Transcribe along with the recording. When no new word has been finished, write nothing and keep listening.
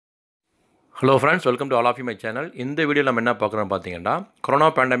Hello friends, welcome to all of you my channel. இந்த வீடியோவில் நம்ம என்ன பார்க்குறோம் பார்த்தீங்கன்னா கொரோனா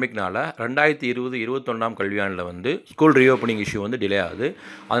பேண்டமிக்னால 2020-21 கல்வியாண்டில் வந்து ஸ்கூல் ரீஓப்பனிங் இஷ்யூ வந்து டிலே ஆகுது.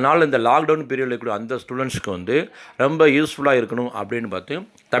 அதனால் இந்த லாக்டவுன் பீரியடில் இருக்கிற அந்த ஸ்டூடெண்ட்ஸ்க்கு வந்து ரொம்ப யூஸ்ஃபுல்லாக இருக்கணும் அப்படின்னு பார்த்து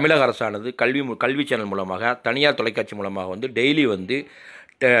தமிழக அரசானது கல்வி சேனல் மூலமாக தனியார் தொலைக்காட்சி மூலமாக வந்து டெய்லி வந்து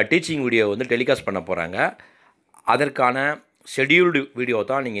டீச்சிங் வீடியோ வந்து டெலிகாஸ்ட் பண்ண போகிறாங்க. அதற்கான ஷெடியூல்டு வீடியோ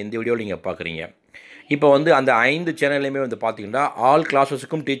தான் நீங்கள் இந்த வீடியோவில் நீங்கள் பார்க்குறீங்க. இப்போ வந்து அந்த 5 சேனல்லையுமே வந்து பார்த்திங்கன்னா ஆல்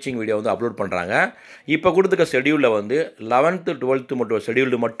கிளாஸஸுக்கும் டீச்சிங் வீடியோ வந்து அப்லோட் பண்ணுறாங்க. இப்போ கொடுத்துக்க ஷெடியூலில் வந்து 11th 12th மட்டும்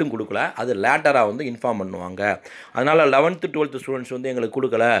ஷெடியூல்டு மட்டும் கொடுக்கல, அது லேட்டராக வந்து இன்ஃபார்ம் பண்ணுவாங்க. அதனால் 11th 12th ஸ்டூடெண்ட்ஸ் வந்து எங்களுக்கு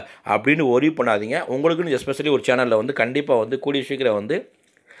கொடுக்கல அப்படின்னு ஒரி பண்ணாதீங்க. உங்களுக்குன்னு எஸ்பெஷலி ஒரு சேனலில் வந்து கண்டிப்பாக வந்து கூடிய சீக்கிரம் வந்து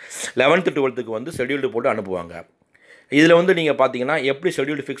 11th 12th வந்து ஷெடியூல்டு போட்டு அனுப்புவாங்க. இதில் வந்து நீங்கள் பார்த்தீங்கன்னா எப்படி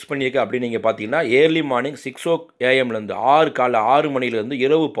ஷெடியூல் ஃபிக்ஸ் பண்ணியிருக்கு அப்படின்னு நீங்கள் பார்த்தீங்கன்னா ஏர்லி மார்னிங் 6 AM காலைல 6 மணிலேருந்து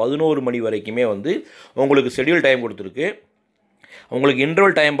இரவு 11 மணி வரைக்குமே வந்து உங்களுக்கு ஷெடியூல் டைம் கொடுத்துருக்கு. உங்களுக்கு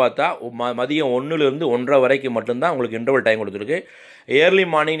இன்டர்வல் டைம் பார்த்தா மதியம் 1லேருந்து 1:30 வரைக்கும் மட்டும்தான் உங்களுக்கு இன்டர்வல் டைம் கொடுத்துருக்கு. ஏர்லி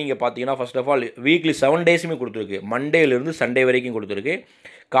மார்னிங் நீங்கள் பார்த்தீங்கன்னா ஃபர்ஸ்ட் ஆஃப் ஆல் வீக்லி 7 டேஸுமே கொடுத்துருக்கு. மண்டேலேருந்து சண்டே வரைக்கும் கொடுத்துருக்கு.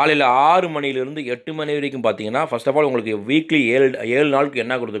 காலையில் 6 மணிலேருந்து 8 மணி வரைக்கும் பார்த்தீங்கன்னா ஃபர்ஸ்ட் ஆஃப் ஆல் உங்களுக்கு வீக்லி 7 நாளுக்கு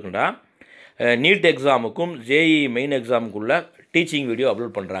என்ன கொடுத்துருக்குன்னா NEET எக்ஸாமுக்கும் JE main எக்ஸாமுக்குள்ள teaching video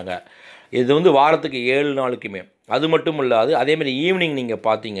upload பண்ணுறாங்க. இது வந்து வாரத்துக்கு 7 நாளுக்குமே. அது மட்டும் இல்லாது அதேமாதிரி ஈவினிங் நீங்கள்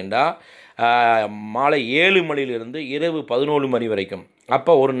பார்த்தீங்கன்னா மாலை 7 மணிலேருந்து இரவு 11 மணி வரைக்கும்.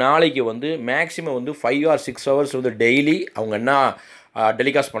 அப்போ ஒரு நாளைக்கு வந்து மேக்ஸிமம் வந்து 5 or 6 hours வந்து டெய்லி அவங்க என்ன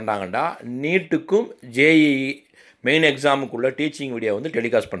டெலிகாஸ்ட் பண்ணுறாங்கன்னா நீட்டுக்கும் ஜேஇ மெயின் எக்ஸாமுக்குள்ளே டீச்சிங் வீடியோ வந்து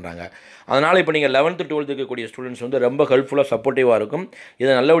டெலிகாஸ்ட் பண்ணுறாங்க. அதனால் இப்போ நீங்கள் 11th 12th இருக்கக்கூடிய ஸ்டூடெண்ட்ஸ் வந்து ரொம்ப ஹெல்ப்ஃபுல்லாக சப்போர்ட்டிவாக இருக்கும். இதை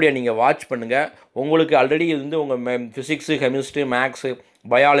நல்லபடியாக நீங்கள் வாட்ச் பண்ணுங்கள். உங்களுக்கு ஆல்ரெடி இது வந்து உங்கள் ஃபிசிக்ஸு, கெமிஸ்ட்ரி, மேக்ஸு,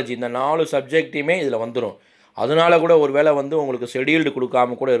 பயாலஜி இந்த 4 சப்ஜெக்ட்டையுமே இதில் வந்துடும். அதனால் கூட ஒரு வேளை வந்து உங்களுக்கு ஷெடியூல்டு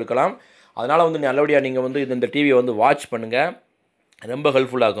கொடுக்காம கூட இருக்கலாம். அதனால் வந்து நல்லபடியாக நீங்கள் வந்து இந்த டிவியை வந்து வாட்ச் பண்ணுங்கள், ரொம்ப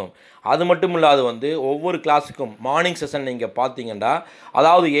ஹெல்ப்ஃபுல்லாகும். அது மட்டும் இல்லாது வந்து ஒவ்வொரு கிளாஸுக்கும் மார்னிங் செஷன் நீங்கள் பார்த்தீங்கன்னா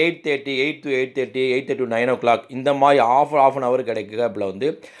அதாவது 8:30, 8 to 8:30, 8:30 to 9 o'clock இந்த மாதிரி ஆஃப் அன் ஹவர் கிடைக்கிறப்பில் வந்து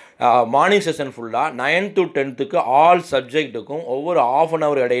மார்னிங் செஷன் ஃபுல்லாக 9 to 10th ஆல் சப்ஜெக்ட்டுக்கும் ஒவ்வொரு ஆஃப் அன்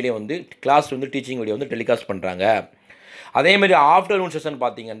ஹவர் இடையிலையும் வந்து கிளாஸ் வந்து டீச்சிங் வீடியோ வந்து டெலிகாஸ்ட் பண்ணுறாங்க. அதேமாதிரி ஆஃப்டர்நூன் செஷன்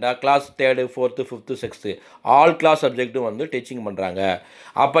பார்த்தீங்கன்னா class 3rd, 4th, 5th, 6th all class சப்ஜெக்ட்டும் வந்து டீச்சிங் பண்ணுறாங்க.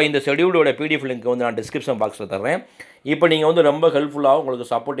 அப்போ இந்த ஷெடியூலோட பிடிஎஃப் லிங்க் வந்து நான் டிஸ்கிரிப்ஷன் பாக்ஸில் தர்றேன். இப்போ நீங்கள் வந்து ரொம்ப ஹெல்ப்ஃபுல்லாகவும்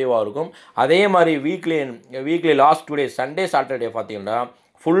உங்களுக்கு சப்போர்ட்டிவாக இருக்கும். அதே மாதிரி weekly last 2 days Sunday Saturday பார்த்தீங்கன்னா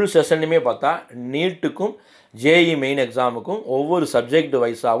ஃபுல் செஷனுமே பார்த்தா நீட்டுக்கும் ஜேஇ மெயின் எக்ஸாமுக்கும் ஒவ்வொரு சப்ஜெக்ட்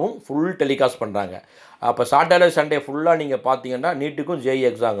வைஸாகவும் ஃபுல் டெலிகாஸ்ட் பண்ணுறாங்க. அப்போ சாட்டர்டே சண்டே ஃபுல்லாக நீங்கள் பார்த்தீங்கன்னா நீட்டுக்கும் ஜேஇ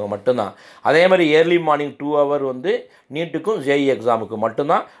எக்ஸாமுக்கு மட்டும்தான். அதே மாதிரி ஏர்லி மார்னிங் 2 hour வந்து நீட்டுக்கும் ஜேஇ எக்ஸாமுக்கு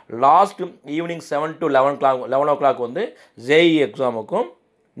மட்டும்தான். லாஸ்ட் ஈவினிங் 7 to 11 o'clock வந்து ஜேஇ எக்ஸாமுக்கும்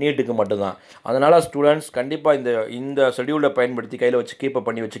நீட்டுக்கு மட்டும்தான். அதனால் ஸ்டூடெண்ட்ஸ் கண்டிப்பாக இந்த ஷெடியூலை பயன்படுத்தி கையில் வச்சு கீப்பப்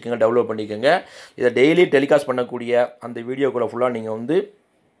பண்ணி வச்சுக்கோங்க, டெவலப் பண்ணிக்கோங்க. இதை டெய்லி டெலிகாஸ்ட் பண்ணக்கூடிய அந்த வீடியோக்குள்ளே ஃபுல்லாக நீங்கள் வந்து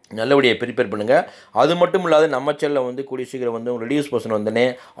நல்லபடியாக ப்ரிப்பேர் பண்ணுங்கள். அது மட்டும் இல்லாத நம்ம சேனலில் வந்து கூடிய சீக்கிரம் வந்து ரெடியூஸ் பர்சன் வந்தனே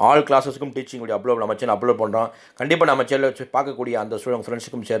ஆல் கிளாஸஸ்க்கும் டீச்சிங் வீடியோ நம்ம சேனல் அப்லோட் பண்ணுறோம். கண்டிப்பாக நம்ம சேனலில் வச்சு பார்க்கக்கூடிய அந்த ஸ்டூடெண்ட்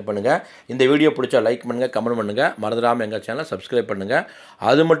ஃப்ரெண்ட்ஸுக்கும் ஷேர் பண்ணுங்கள். இந்த வீடியோ பிடிச்சா லைக் பண்ணுங்கள், கமெண்ட் பண்ணுங்கள், மறந்துடாமல் எங்கள் சேனலை சப்ஸ்கிரைப் பண்ணுங்கள்.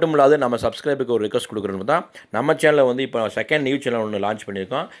 அது மட்டும் இல்லாத நம்ம சப்ஸ்கிரைபுக்கு ஒரு ரிக்வஸ்ட் கொடுக்குறோன்னு தான் நம்ம சேனலில் வந்து இப்போ செகண்ட் நியூ சேனல் ஒன்று லான்ச்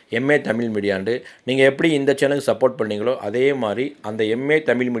பண்ணியிருக்கோம், எம்ஏ தமிழ் மீடியாண்டு. நீங்கள் எப்படி இந்த சேனலுக்கு சப்போர்ட் பண்ணீங்களோ அதே மாதிரி அந்த எம்ஏ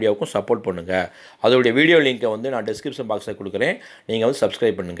தமிழ் மீடியாவுக்கும் சப்போர்ட் பண்ணுங்கள். அதோடைய வீடியோ லிங்க்கை வந்து நான் டிஸ்கிரிப்ஷன் பாக்ஸில் கொடுக்குறேன், நீங்கள் வந்து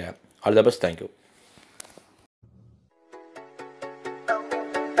சப்ஸ்கிரைப் பண்ணுங்கள். All the best. Thank you.